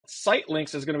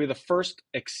Sitelinks is going to be the first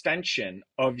extension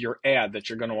of your ad that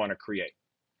you're going to want to create.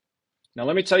 Now,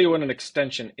 let me tell you what an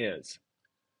extension is.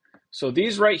 So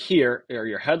these right here are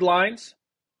your headlines,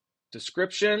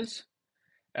 descriptions,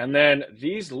 and then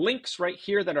these links right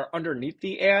here that are underneath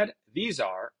the ad, these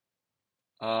are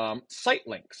site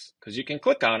links, because you can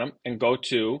click on them and go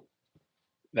to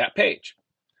that page.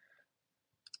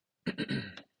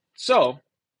 So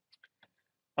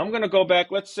I'm going to go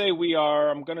back. Let's say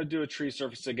I'm going to do a tree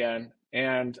service again,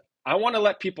 and I want to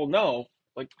let people know,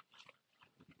 like,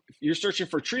 if you're searching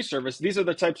for tree service, these are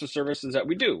the types of services that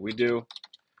we do. We do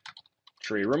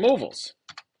tree removals.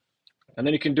 And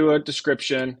then you can do a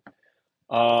description.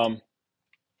 And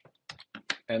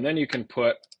then you can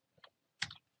put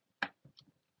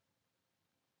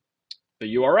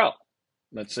the URL.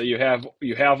 Let's say you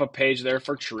have a page there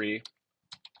for tree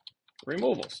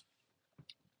removals.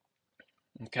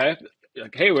 Okay.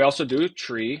 Like, hey, we also do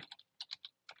tree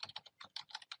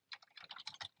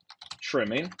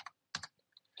trimming.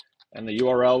 And the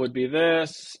URL would be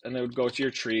this, and it would go to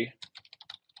your tree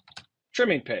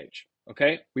trimming page.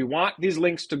 Okay, we want these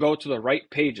links to go to the right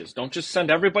pages. Don't just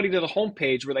send everybody to the home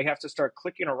page where they have to start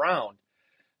clicking around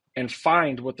and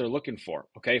find what they're looking for.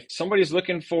 Okay, if somebody's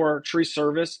looking for tree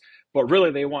service, but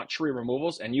really they want tree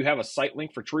removals, and you have a site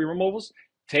link for tree removals,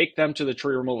 take them to the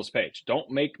tree removals page. Don't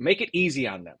make it easy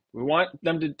on them. We want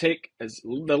them to take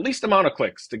the least amount of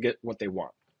clicks to get what they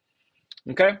want.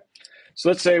 Okay, so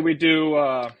let's say we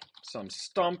do some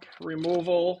stump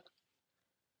removal.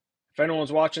 If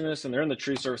anyone's watching this and they're in the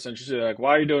tree service industry, like,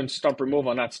 why are you doing stump removal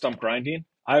and not stump grinding?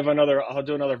 I'll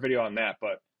do another video on that,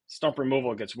 but stump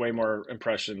removal gets way more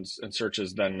impressions and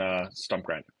searches than stump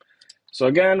grinding. So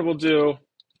again, we'll do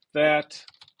that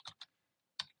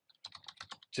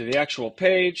to the actual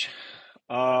page.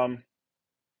 So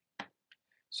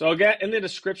again, in the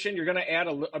description, you're going to add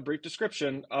a brief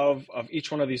description of each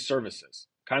one of these services,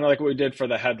 kind of like what we did for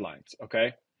the headlines,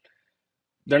 okay?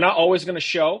 They're not always going to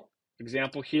show.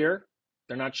 Example here,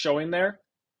 they're not showing there.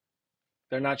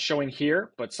 They're not showing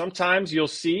here, but sometimes you'll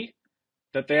see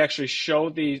that they actually show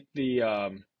the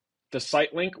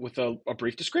site link with a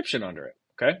brief description under it,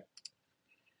 okay?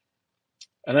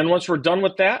 And then once we're done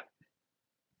with that,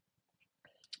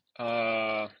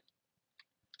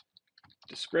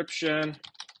 description,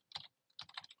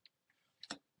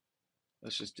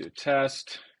 let's just do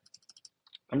test.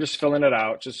 I'm just filling it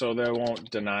out just so they won't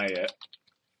deny it.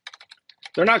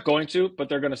 They're not going to, but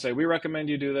they're going to say, we recommend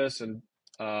you do this, and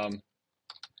I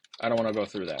don't want to go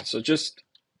through that. So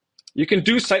you can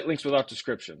do site links without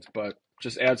descriptions, but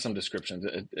just add some descriptions.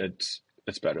 It's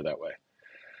better that way.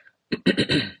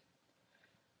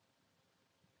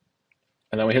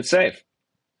 And then we hit save.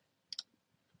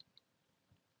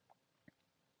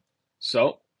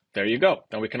 So there you go.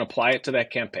 Then we can apply it to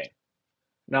that campaign.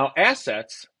 Now,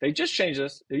 assets, they just changed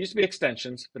this. It used to be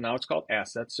extensions, but now it's called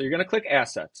assets. So you're going to click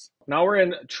assets. Now we're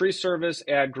in tree service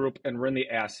ad group, and we're in the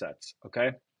assets,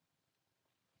 okay?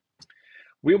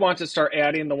 We want to start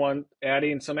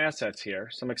adding some assets here,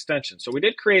 some extensions. So we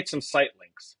did create some site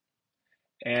links.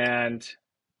 And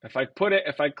if I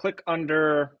click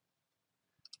under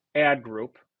ad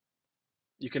group,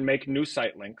 you can make new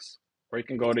site links, or you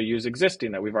can go to use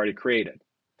existing that we've already created.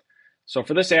 So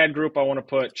for this ad group, I want to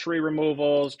put tree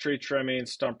removals, tree trimming,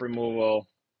 stump removal,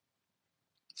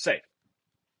 save.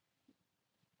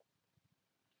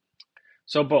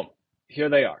 So boom, here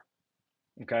they are,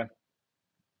 okay?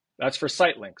 That's for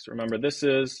site links. Remember, these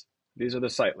are the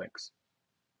site links.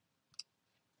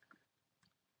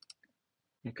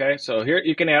 Okay, so here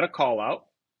you can add a call out.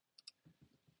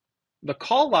 The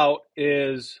call out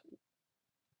is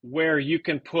where you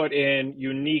can put in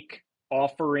unique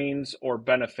offerings or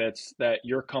benefits that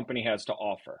your company has to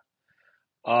offer.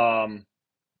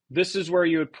 This is where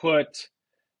you would put,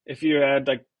 if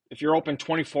you're open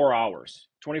 24 hours,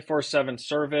 24/7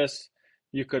 service,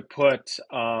 you could put,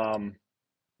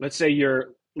 let's say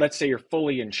you're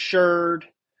fully insured,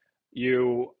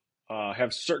 you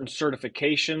have certain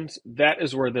certifications. That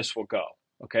is where this will go.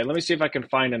 Okay, let me see if I can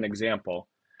find an example.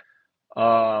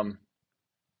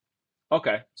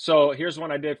 Okay, so here's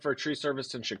one I did for a tree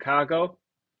service in Chicago.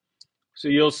 So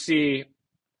you'll see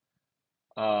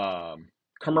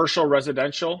commercial,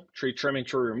 residential, tree trimming,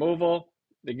 tree removal.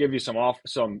 They give you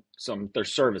some their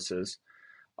services.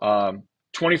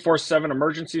 24/7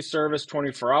 emergency service,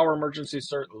 24-hour emergency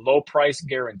service, low price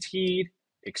guaranteed,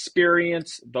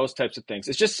 experience, those types of things.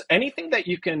 It's just anything that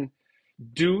you can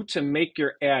do to make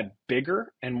your ad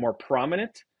bigger and more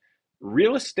prominent.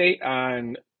 Real estate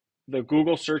on the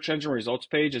Google search engine results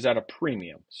page is at a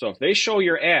premium. So if they show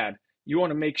your ad, you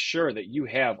want to make sure that you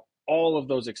have all of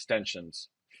those extensions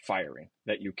firing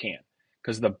that you can,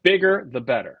 because the bigger, the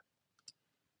better.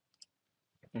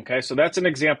 Okay, so that's an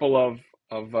example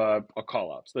of a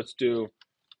call out. So let's do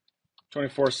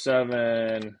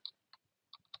 24/7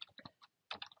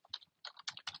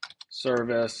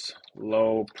 service,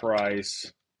 low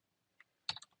price,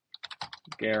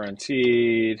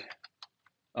 guaranteed.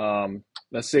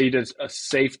 Let's say you did a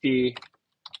safety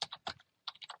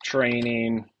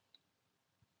training,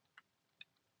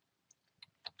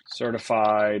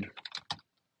 certified,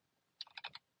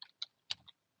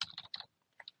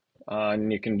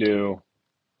 and you can do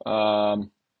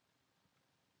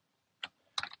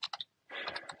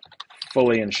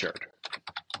fully insured.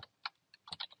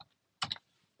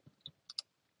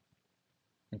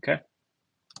 Okay.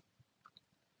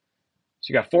 So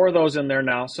you got 4 of those in there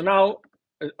now. So now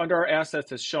under our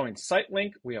assets, it's showing site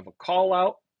link. We have a call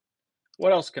out.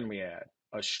 What else can we add?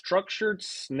 A structured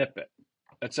snippet.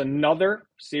 That's another,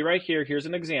 see right here, here's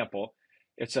an example.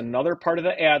 It's another part of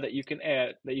the ad that you can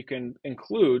add, that you can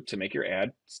include to make your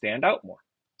ad stand out more.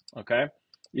 Okay.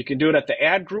 You can do it at the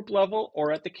ad group level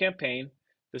or at the campaign.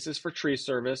 This is for tree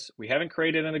service. We haven't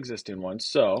created an existing one.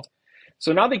 So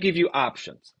now they give you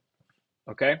options.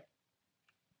 Okay.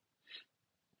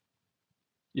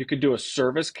 You could do a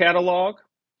service catalog.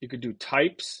 You could do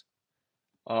types.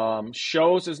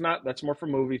 Shows is not, that's more for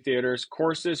movie theaters.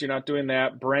 Courses, you're not doing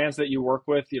that. Brands that you work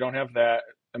with, you don't have that.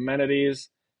 Amenities,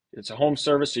 it's a home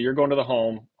service, so you're going to the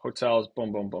home. Hotels,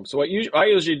 boom, boom, boom. So what I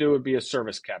usually do would be a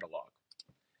service catalog.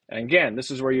 And again, this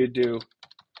is where you do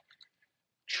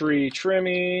tree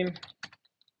trimming,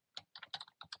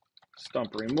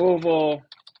 stump removal,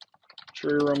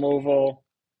 tree removal.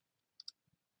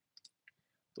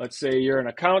 Let's say you're an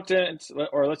accountant,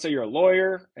 or let's say you're a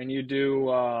lawyer and you do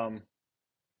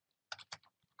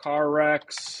car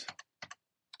wrecks,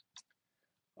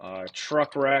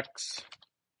 truck wrecks,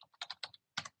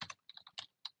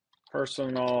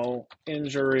 personal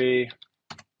injury,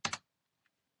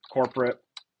 corporate.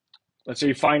 Let's say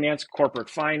you finance, corporate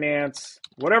finance,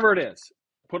 whatever it is.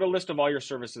 Put a list of all your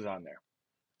services on there.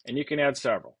 And you can add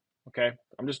several, okay?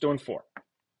 I'm just doing 4.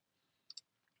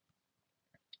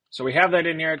 So we have that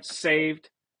in here. It's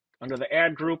saved under the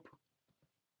ad group.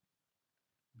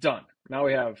 Done. Now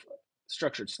we have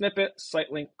structured snippet,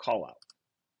 site link, call out.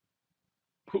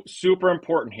 Super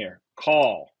important here.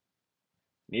 Call.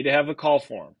 Need to have the call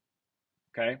form.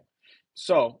 Okay.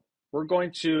 So we're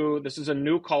going to, this is a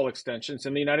new call extension. It's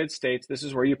in the United States. This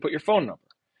is where you put your phone number.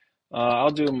 I'll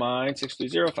do mine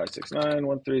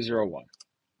 630-569-1301.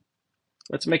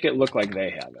 Let's make it look like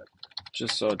they have it,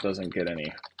 just so it doesn't get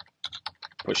any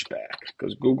pushback,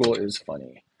 because Google is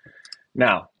funny.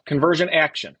 Now, conversion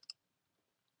action.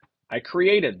 I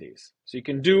created these. So you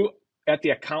can do at the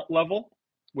account level,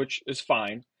 which is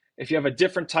fine. If you have a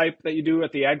different type that you do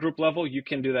at the ad group level, you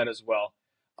can do that as well.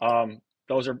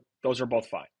 Those are both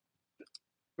fine.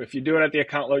 If you do it at the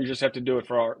account level, you just have to do it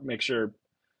for make sure.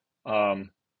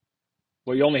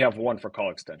 Well, you only have one for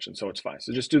call extension, so it's fine.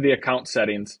 So just do the account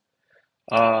settings.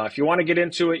 If you want to get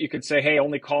into it, you could say, hey,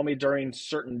 only call me during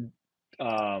certain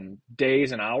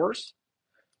days and hours.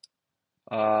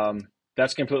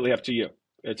 That's completely up to you.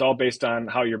 It's all based on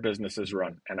how your business is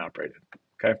run and operated.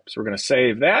 Okay, so we're going to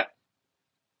save that.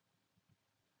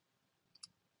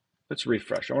 Let's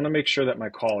refresh. I want to make sure that my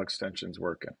call extension's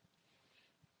working.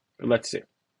 But let's see.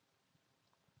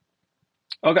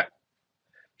 Okay.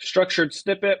 Structured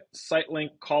snippet, site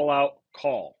link, call out,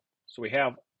 call. So we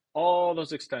have all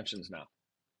those extensions now.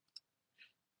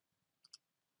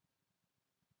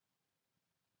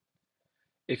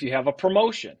 If you have a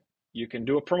promotion, you can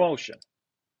do a promotion.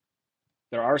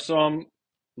 There are some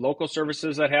local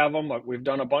services that have them. We've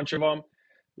done a bunch of them.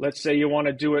 Let's say you want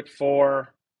to do it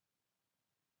for,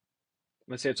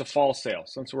 let's say it's a fall sale,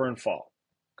 since we're in fall.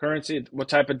 Currency, what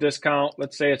type of discount?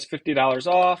 Let's say it's $50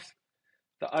 off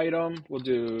the item. We'll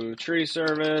do tree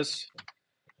service.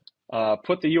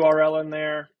 Put the URL in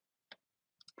there.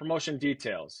 Promotion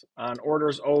details on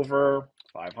orders over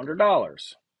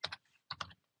 $500.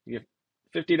 You get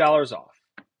 $50 off.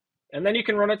 And then you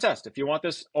can run a test. If you want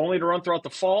this only to run throughout the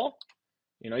fall,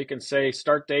 you can say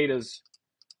start date is,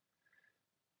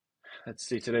 let's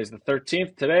see, today's the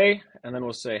 13th today. And then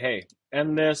we'll say, hey,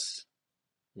 end this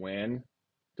when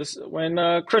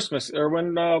Christmas or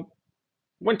when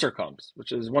winter comes,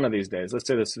 which is one of these days. Let's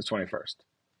say this is the 21st.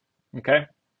 Okay.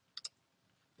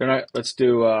 Then let's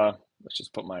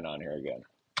just put mine on here again.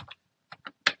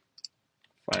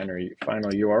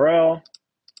 Final URL.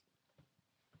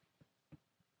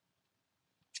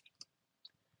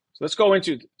 Let's go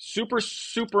into super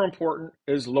important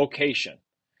is location.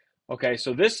 Okay,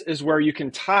 so this is where you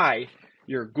can tie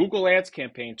your Google Ads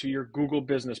campaign to your Google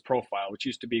business profile, which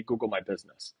used to be Google My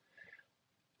Business.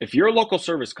 If you're a local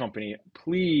service company,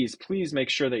 please make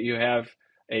sure that you have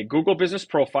a Google business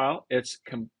profile. It's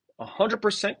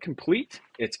 100% complete.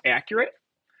 It's accurate.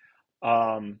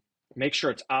 Make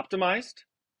sure it's optimized.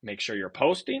 Make sure you're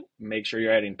posting. Make sure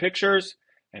you're adding pictures.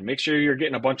 And make sure you're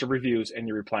getting a bunch of reviews and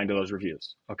you're replying to those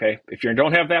reviews. Okay? If you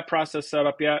don't have that process set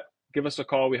up yet, give us a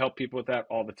call. We help people with that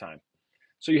all the time.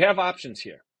 So you have options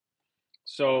here.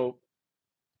 So,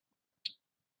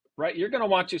 right, you're going to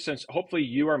want to, since hopefully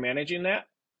you are managing that,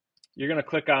 you're going to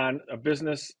click on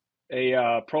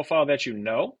a profile that you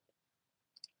know.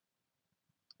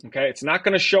 Okay, it's not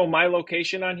going to show my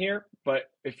location on here, but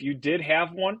if you did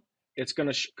have one, it's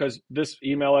going to, because this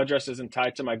email address isn't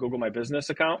tied to my Google My Business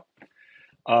account.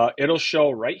 It'll show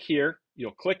right here.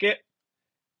 You'll click it,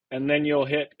 and then you'll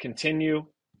hit continue,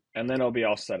 and then it'll be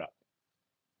all set up.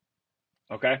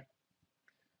 Okay?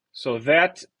 So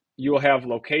that you'll have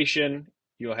location,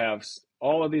 you'll have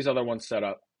all of these other ones set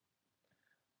up.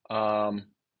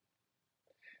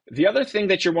 The other thing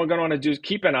that you're going to want to do is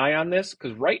keep an eye on this,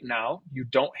 because right now you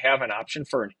don't have an option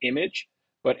for an image.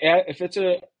 But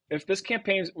if this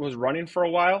campaign was running for a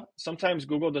while, sometimes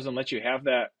Google doesn't let you have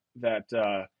that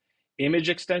image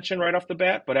extension right off the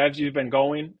bat. But as you've been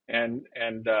going and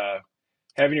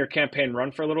having your campaign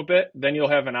run for a little bit, then you'll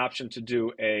have an option to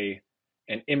do an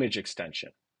image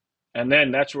extension. And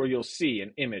then that's where you'll see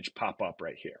an image pop up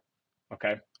right here.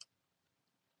 Okay?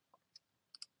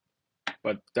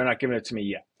 But they're not giving it to me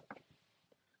yet.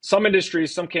 Some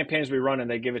industries, some campaigns we run, and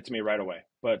they give it to me right away.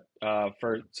 But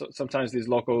sometimes these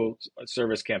local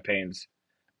service campaigns,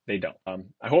 they don't.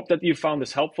 I hope that you found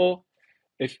this helpful.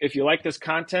 If you like this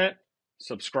content,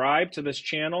 subscribe to this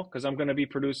channel, because I'm going to be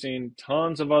producing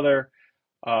tons of other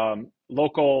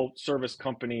local service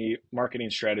company marketing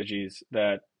strategies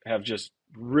that have just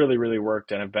really, really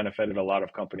worked and have benefited a lot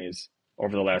of companies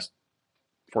over the last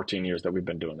 14 years that we've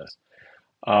been doing this.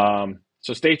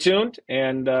 So stay tuned,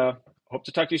 and hope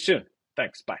to talk to you soon.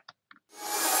 Thanks. Bye.